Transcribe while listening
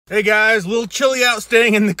Hey guys, a little chilly out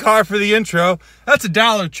staying in the car for the intro. That's a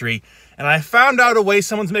Dollar Tree. And I found out a way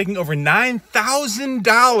someone's making over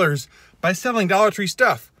 $9,000 by selling Dollar Tree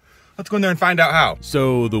stuff. Let's go in there and find out how.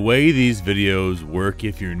 So the way these videos work,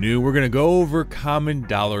 if you're new, we're gonna go over common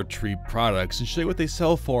Dollar Tree products and show you what they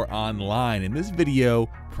sell for online. In this video,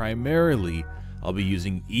 primarily, I'll be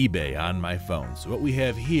using eBay on my phone. So what we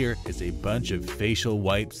have here is a bunch of facial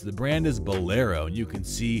wipes. The brand is Bolero, and you can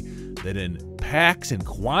see that in packs and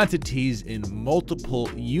quantities in multiple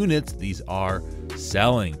units, these are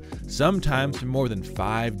selling. Sometimes for more than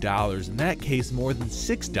 $5, in that case more than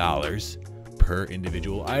 $6 per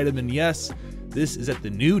individual item. And yes, this is at the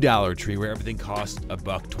new Dollar Tree where everything costs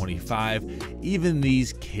 $1.25, even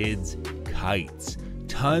these kids' kites.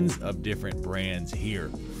 Tons of different brands here.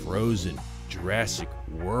 Frozen, Jurassic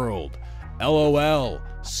World, LOL,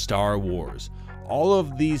 Star Wars. All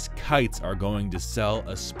of these kites are going to sell,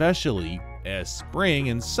 especially as spring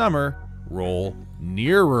and summer roll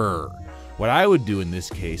nearer. What I would do in this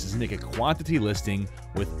case is make a quantity listing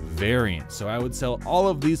with variants. So I would sell all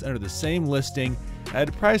of these under the same listing.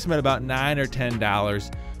 I'd price them at about $9 or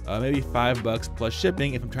 $10. Maybe $5 plus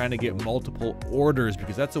shipping if I'm trying to get multiple orders,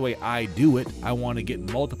 because that's the way I do it. I want to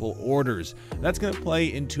get multiple orders. That's going to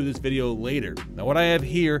play into this video later. Now what I have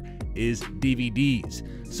here is DVDs.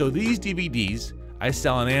 So these DVDs I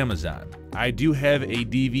sell on Amazon. I do have a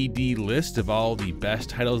DVD list of all the best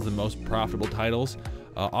titles, the most profitable titles.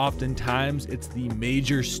 Oftentimes it's the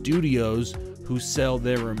major studios who sell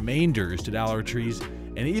their remainders to Dollar Trees.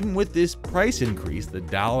 And even with this price increase, the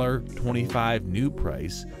 $1.25 new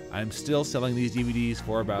price, I'm still selling these DVDs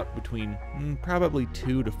for about between probably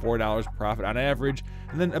 $2 to $4 profit on average.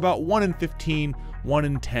 And then about 1 in 15, 1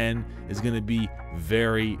 in 10 is going to be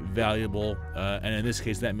very valuable. And in this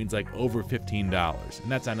case, that means like over $15.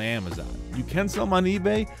 And that's on Amazon. You can sell them on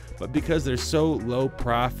eBay, but because they're so low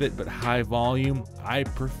profit but high volume, I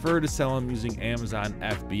prefer to sell them using Amazon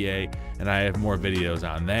FBA, and I have more videos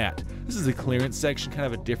on that. This is a clearance section, kind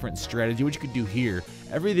of a different strategy. What you could do here,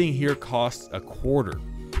 everything here costs a quarter,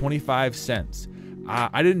 25 cents.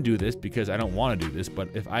 I didn't do this because I don't want to do this, but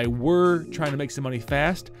if I were trying to make some money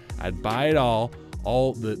fast, I'd buy it all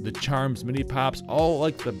the Charms mini pops, all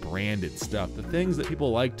like the branded stuff, the things that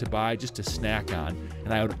people like to buy just to snack on,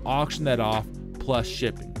 and I would auction that off plus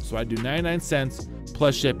shipping. So I'd do 99 cents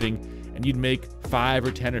plus shipping, and you'd make 5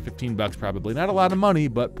 or 10 or 15 bucks probably. Not a lot of money,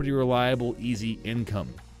 but pretty reliable, easy income.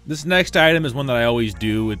 This next item is one that I always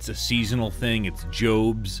do. It's a seasonal thing. It's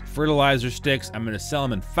Job's fertilizer sticks. I'm going to sell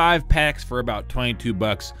them in 5 packs for about 22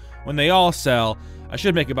 bucks. When they all sell, I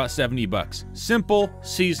should make about 70 bucks. Simple,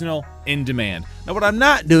 seasonal, in demand. Now what I'm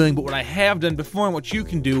not doing, but what I have done before and what you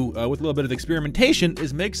can do with a little bit of experimentation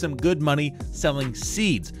is make some good money selling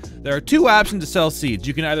seeds. There are 2 options to sell seeds.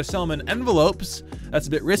 You can either sell them in envelopes. That's a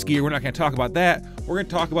bit riskier. We're not going to talk about that. We're going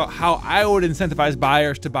to talk about how I would incentivize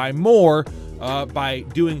buyers to buy more by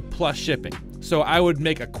doing plus shipping. So I would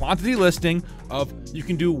make a quantity listing of, you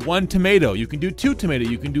can do 1 tomato, you can do 2 tomato,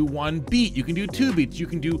 you can do 1 beet, you can do 2 beets, you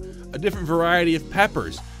can do a different variety of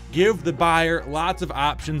peppers. Give the buyer lots of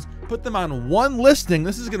options, put them on 1 listing.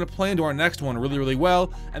 This is going to play into our next one really, really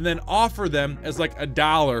well, and then offer them as like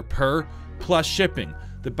 $1 per plus shipping.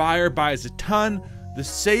 The buyer buys a ton. The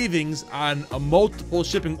savings on a multiple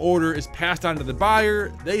shipping order is passed on to the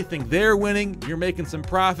buyer. They think they're winning. You're making some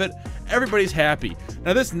profit. Everybody's happy.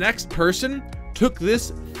 Now this next person took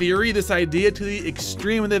this theory, this idea to the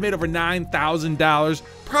extreme, and they've made over $9,000,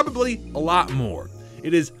 probably a lot more.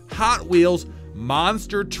 It is Hot Wheels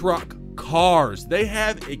monster truck cars. They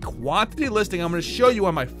have a quantity listing I'm going to show you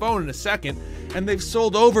on my phone in a second, and they've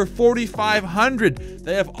sold over 4,500.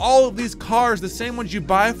 They have all of these cars, the same ones you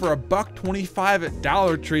buy for $1.25 at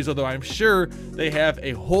Dollar Trees, although I'm sure they have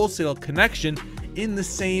a wholesale connection in the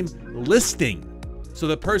same listing. So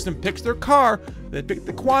the person picks their car, they pick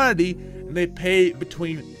the quantity, and they pay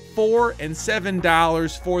between $4 and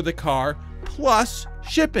 $7 for the car plus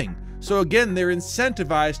shipping. So again, they're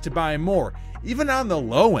incentivized to buy more. Even on the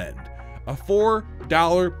low end, a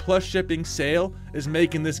 $4 plus shipping sale is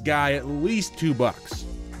making this guy at least $2,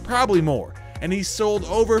 probably more. And he's sold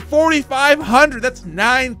over 4,500. That's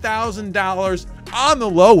 $9,000 on the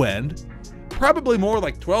low end, probably more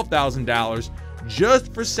like $12,000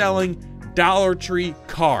 just for selling Dollar Tree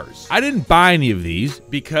cars. I didn't buy any of these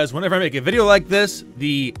because whenever I make a video like this,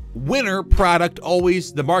 the winner product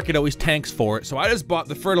the market always tanks for it. So I just bought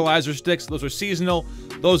the fertilizer sticks. Those are seasonal.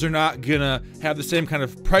 Those are not gonna have the same kind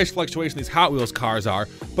of price fluctuation these Hot Wheels cars are.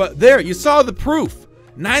 But there, you saw the proof.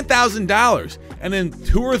 $9,000. And in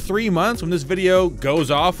 2 or 3 months, when this video goes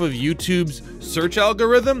off of YouTube's search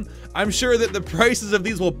algorithm, I'm sure that the prices of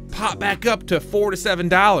these will pop back up to $4 to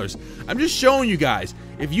 $7. I'm just showing you guys,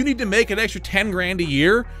 if you need to make an extra 10 grand a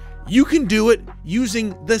year, you can do it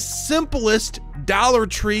using the simplest Dollar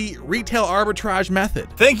Tree retail arbitrage method.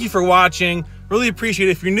 Thank you for watching. Really appreciate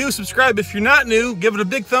it. If you're new, subscribe. If you're not new, give it a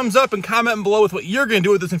big thumbs up and comment below with what you're gonna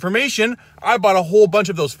do with this information. I bought a whole bunch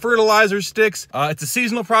of those fertilizer sticks. It's a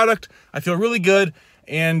seasonal product. I feel really good.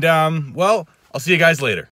 And well, I'll see you guys later.